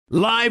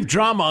Live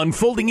drama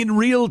unfolding in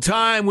real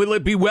time. Will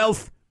it be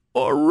wealth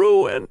or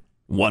ruin?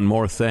 One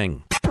more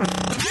thing.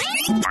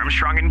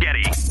 Armstrong and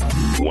Getty.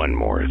 One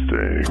more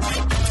thing.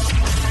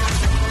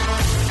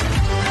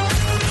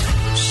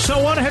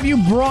 So what have you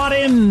brought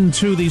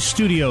into the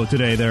studio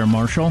today there,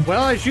 Marshall?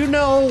 Well, as you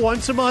know,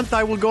 once a month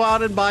I will go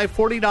out and buy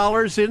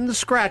 $40 in the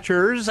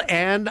scratchers,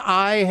 and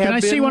I have Can I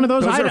see one of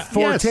those? Those are I-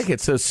 four yes.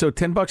 tickets, so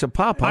 $10 a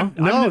pop, huh?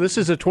 No, this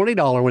is a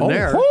 $20 one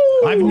there.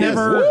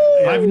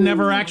 I've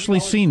never actually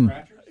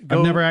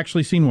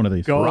seen one of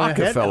these. Go ahead.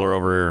 Rockefeller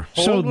over here.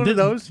 Hold one of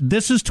those.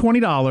 This is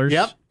 $20.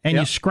 Yep. And you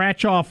Yep.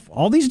 scratch off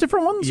all these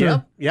different ones?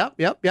 or- Yep.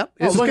 Oh,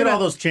 It's look at gonna- all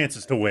those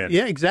chances to win.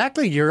 Yeah,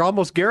 exactly. You're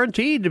almost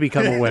guaranteed to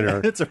become a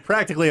winner. It's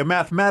practically a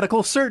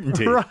mathematical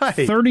certainty. Right.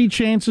 30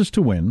 chances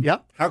to win.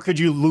 Yep. How could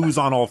you lose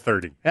on all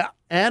 30? Yeah.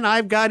 And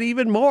I've got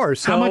even more.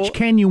 So How much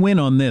can you win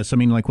on this? I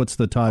mean, like, what's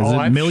the tie? Is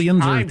it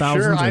millions or I'm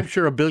thousands? Sure, or- I'm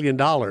sure $1 billion.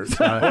 What's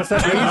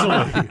that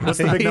easily? What's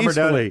the big number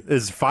down? Easily.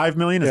 Is 5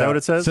 million? Is that what it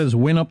It says? says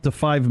win up to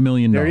 $5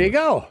 million. There you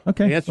go.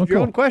 Okay. You answered Oh, your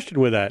cool. own question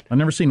with that. I've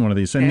never seen one of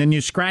these. And then you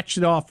scratch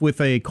it off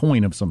with a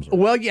coin of some sort.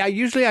 Well, yeah.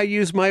 Usually, I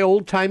use my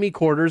old-timey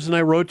quarters, and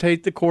I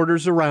rotate the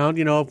quarters around.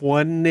 You know, if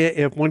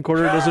one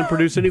quarter doesn't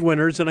produce any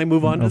winners, then I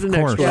move on to Of the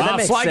course. next one. Yeah, Well, that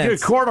it's makes like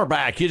sense. a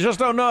quarterback. You just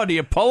don't know. Do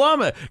you pull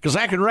him? Because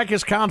that can wreck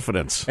his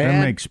confidence. That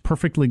And- makes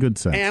perfectly good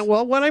sense. And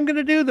well, what I'm going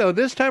to do though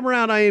this time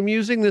around, I am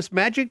using this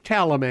magic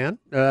talisman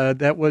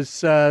that was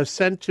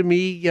sent to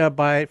me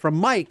from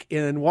Mike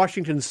in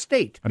Washington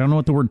State. I don't know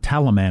what the word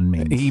talisman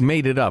means. He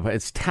made it up.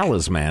 It's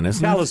talisman,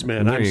 isn't it?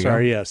 Talisman. There I'm you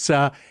sorry. go. Yes,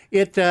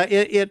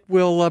 it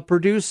will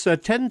produce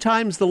 10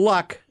 times the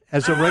luck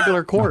as a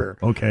regular quarter.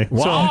 Okay.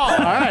 Wow. all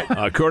right.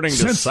 According to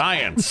Since-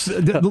 science.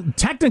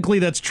 Technically,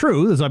 that's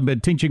true, as I've been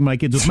teaching my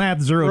kids with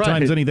math. Zero Right.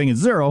 times anything is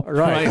zero.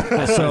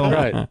 Right. So,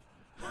 Right.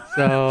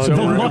 So, the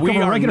luck we of a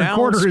are regular now-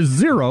 quarter is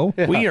zero.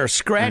 We are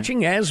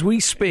scratching as we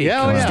speak.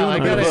 Yeah, He's yeah, doing I it.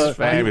 gotta- This is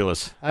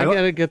fabulous. I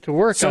got to get to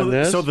work on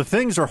this. So the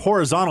things are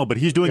horizontal, but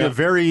he's doing a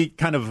very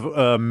kind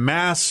of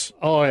mass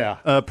oh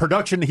yeah.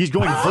 production. He's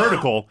going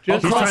vertical.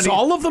 Just He's Across trying to-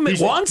 all of them at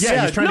he's- once?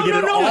 Yeah, he's trying no, to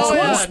get it no, all. it's Oh, one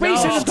yeah, space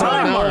at a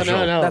time, Marshall.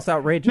 No. That's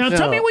outrageous. Now,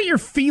 tell me what your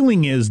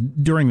feeling is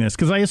during this,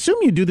 because I assume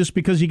you do this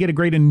because you get a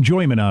great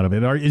enjoyment out of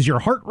it. Is your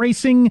heart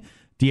racing?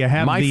 Do you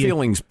have My the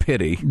feeling's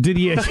pity. Did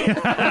you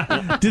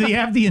did he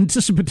have the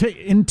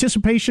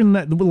anticipation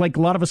that like a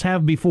lot of us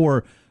have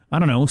before? I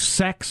don't know,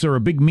 sex or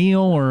a big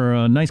meal or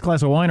a nice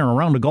glass of wine or a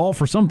round of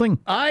golf or something.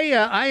 I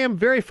am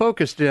very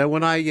focused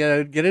when I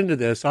get into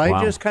this. I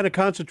Wow. just kind of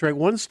concentrate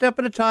one step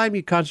at a time.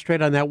 You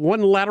concentrate on that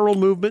one lateral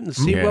movement and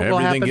see Yeah, what will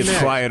everything happen gets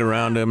next. quiet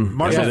around him.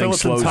 Marshall Everything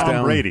Phillips and slows Tom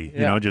down. Brady.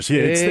 You Yeah. know, just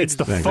it's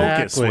the focus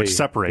Exactly. which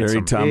separates Very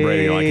them. Tom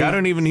Brady. Like, I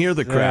don't even hear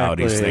the crowd,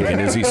 he's Exactly.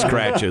 thinking, as he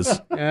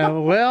scratches.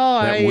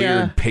 Well, That I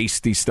weird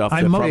pasty stuff that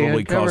I'm-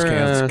 probably causes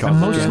I'm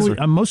cancer.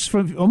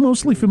 I'm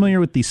mostly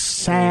familiar with the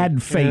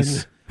sad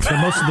face that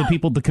most of the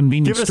people at the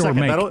convenience Give it a store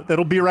second. make.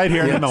 That'll be right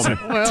here in a moment.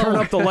 Turn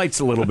up the lights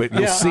a little bit.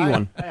 You'll see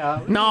one.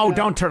 No,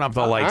 don't turn up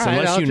the lights All right,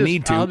 unless I'll you just-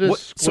 need to. I'll just What-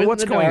 so squint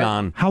what's in the going dark.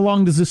 on? How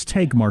long does this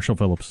take, Marshall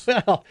Phillips?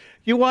 Well,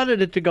 you wanted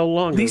it to go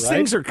longer. These right?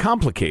 things are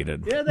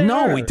complicated. Yeah, they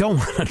no, are. we don't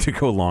want it to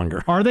go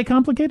longer. Are they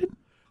complicated?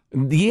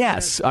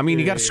 Yes. I mean,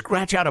 you got to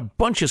scratch out a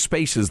bunch of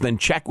spaces, then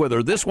check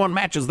whether this one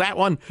matches that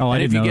one. Oh, I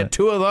and if didn't you know get that.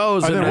 two of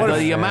those, And and then what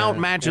the if- amount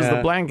matches the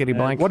blankety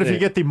blank. What if you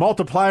get the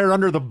multiplier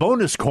under the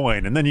bonus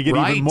coin, and then you get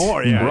right? even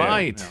more? Yeah,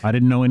 right. I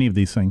didn't know any of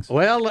these things.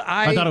 Well,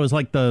 I thought it was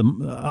like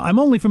I'm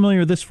only familiar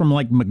with this from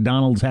like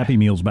McDonald's Happy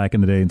Meals back in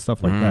the day and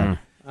stuff like that.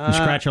 You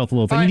scratch out the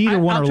little thing. You either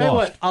won or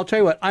lost. I'll tell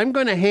you what. I'm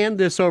going to hand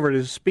this over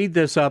to speed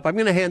this up. I'm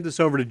going to hand this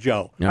over to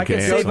Joe. I can Okay,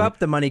 save excellent. up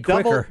the money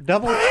quicker.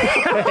 Double.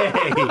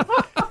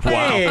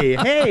 Hey,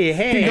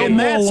 hey. go And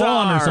mow that's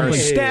lawn or our something.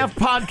 staff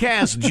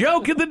podcast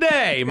joke of the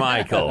day,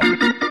 Michael. There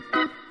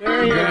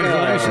you go.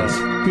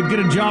 Congratulations. Could get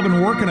a job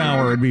in work an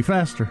hour. It'd be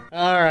faster.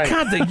 All right.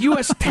 God, the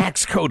U.S.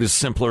 tax code is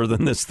simpler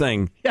than this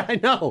thing. Yeah, I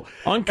know.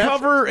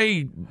 Uncover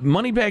a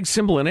money bag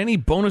symbol in any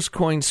bonus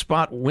coin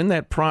spot. Win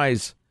that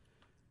prize.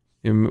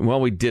 Well,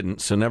 we didn't,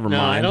 so never No,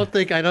 mind. I don't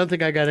think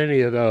I got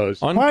any of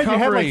those. Why did you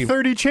have Uncover like a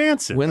 30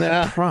 chances? win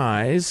that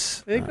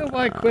prize. They go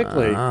by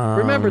quickly.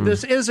 Remember,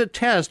 this is a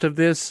test of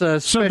this So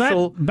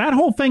special. that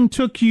whole thing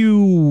took you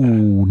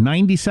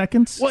 90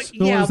 seconds? Well, So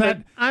yeah, is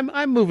that, but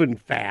I'm moving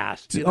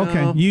fast. you okay.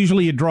 know?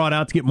 Usually you draw it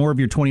out to get more of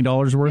your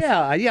 $20 worth?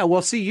 Yeah.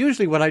 Well, see,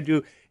 usually what I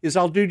do is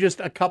I'll do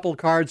just a couple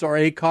cards or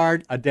a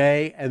card a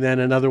day and then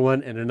another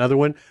one and another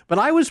one. But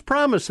I was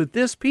promised that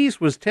this piece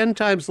was 10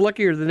 times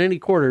luckier than any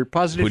quarter.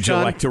 Positive Would you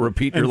Sean? like to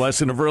repeat your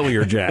lesson of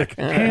earlier, Jack?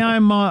 Hey,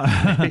 I'm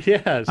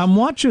Yes. I'm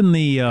watching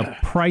the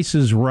Price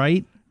is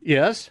Right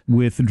Yes.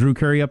 with Drew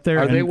Carey up there.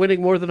 Are and they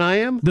winning more than I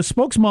am? the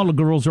spokesmodel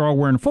girls are all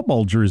wearing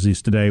football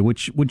jerseys today,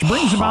 which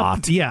brings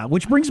about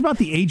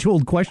the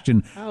age-old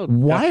question: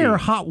 why ducky. are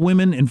hot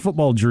women in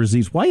football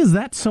jerseys? Why is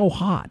that so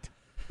hot?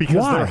 Because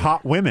Why? they're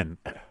hot women.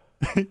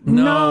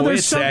 No,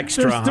 there's it's some-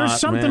 extra There's hot,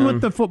 something man. with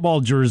the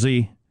football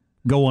jersey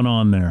going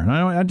on there.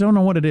 I don't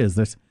know what it is.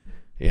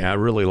 Yeah, I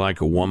really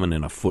like a woman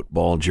in a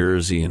football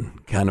jersey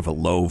and kind of a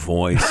low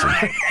voice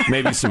and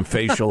maybe some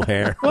facial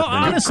hair. Well,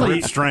 honestly,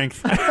 Great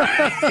strength.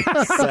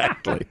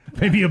 Exactly.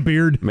 maybe a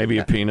beard. Maybe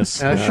a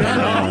penis.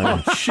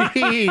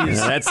 Jeez.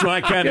 That's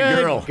my kind of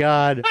Good girl.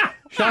 God.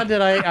 Sean,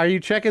 are you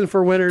checking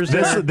for winners?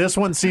 This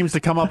one seems to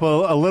come up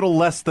a little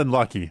less than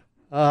lucky.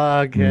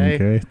 Okay.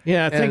 Okay.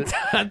 Yeah,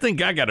 I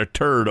think I got a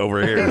turd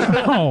over here.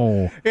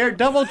 Oh, Here,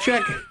 double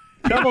check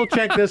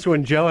this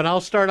one, Joe, and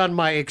I'll start on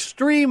my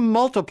extreme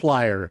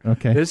multiplier.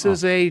 Okay. This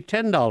is a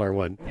 $10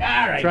 one. All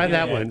right. Try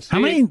that one.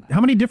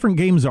 how many different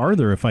games are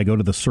there if I go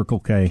to the Circle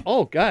K?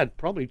 Oh, God,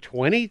 probably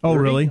 20. 30? Oh,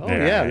 really? Oh,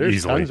 Yeah, yeah, there's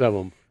easily. tons of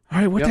them. All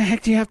right, what the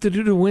heck do you have to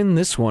do to win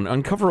this one?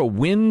 Uncover a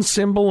win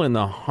symbol in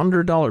the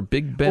 $100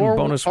 Big Ben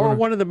bonus Or winner?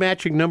 one of the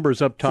matching numbers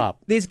up top.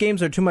 These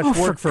games are too much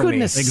Oh, work for for me.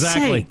 goodness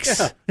Exactly.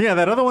 sakes. Yeah,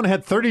 that other one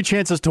had 30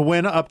 chances to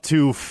win up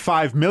to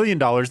 $5 million.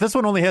 This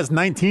one only has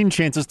 19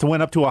 chances to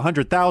win up to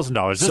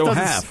 $100,000. So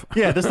half.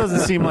 Yeah, this doesn't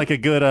seem like a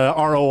good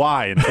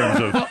ROI in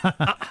terms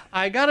of.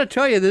 I got to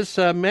tell you, this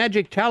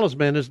magic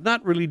talisman is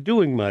not really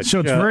doing much. So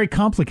it's very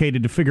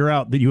complicated to figure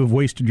out that you have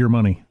wasted your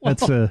money.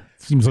 That's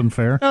seems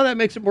unfair. No, that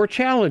makes it more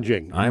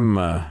challenging. I'm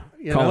calling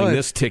know,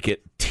 this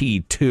ticket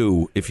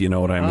T2, if you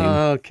know what I mean.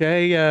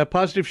 Okay,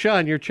 Positive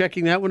Sean, you're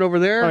checking that one over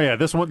there? Oh yeah,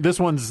 this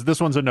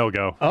one's a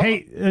no-go.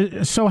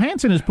 Hey, so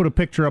Hanson has put a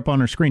picture up on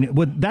her screen.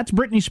 That's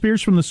Britney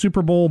Spears from the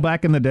Super Bowl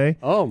back in the day.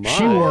 Oh, my.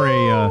 She wore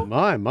a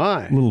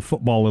My.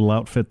 little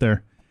outfit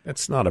there.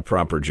 That's not a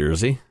proper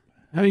jersey.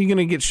 How are you going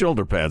to get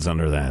shoulder pads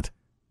under that?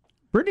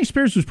 Britney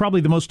Spears was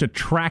probably the most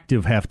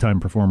attractive halftime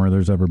performer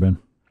there's ever been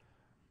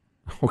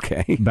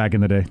Okay. back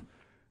in the day.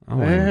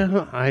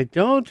 Well, I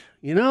don't,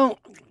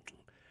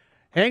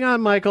 hang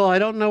on, Michael. I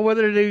don't know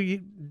whether to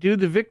do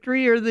the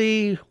victory or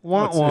the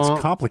wah-wah.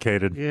 It's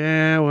complicated.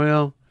 Yeah,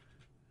 well,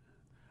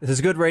 This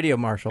is good radio,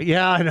 Marshall.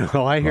 yeah, I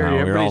know. I hear Wow, you.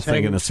 we're all Everybody's thinking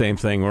hanging- the same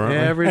thing, weren't we?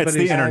 Everybody's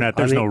It's the internet.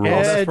 There's on no the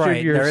rules. edge That's right.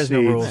 of your There is no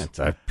seats. rules. That's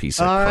a piece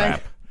of All crap.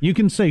 right. You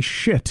can say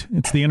shit.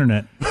 It's the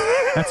internet.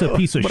 That's a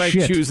piece of But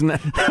shit. I choose not.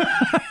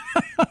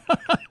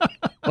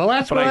 Well,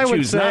 that's But what I I would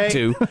choose say. not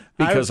to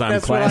because I'm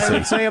that's what I classy.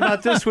 would say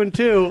about this one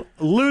too.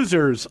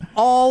 Losers,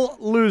 all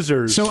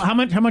losers. So how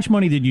much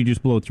money did you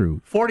just blow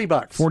through? $40.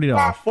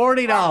 $40.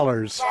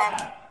 $40.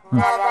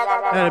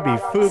 That'd be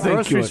food, Thank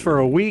groceries you. for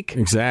a week,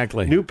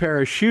 Exactly. new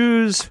pair of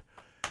shoes,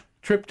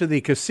 trip to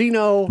the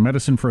casino,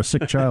 Medicine for a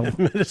sick child.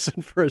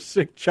 medicine for a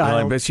sick Well, I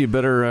child. bet you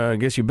better.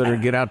 Guess you better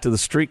get out to the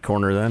street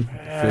corner then.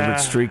 Favorite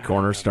street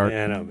corner. Start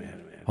Man.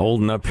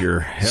 holding up your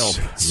help.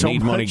 So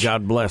Need money, much-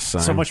 God bless.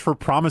 Sign. So much for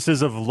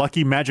promises of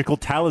lucky magical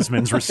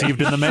talismans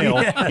received in the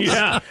mail.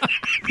 Yeah,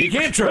 you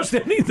can't trust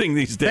anything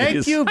these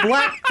days. Thank you,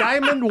 Black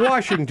Diamond,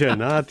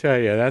 Washington. I'll tell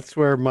you, that's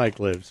where Mike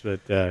lives. But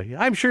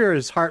I'm sure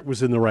his heart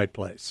was in the right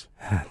place.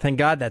 Thank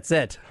God that's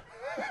it.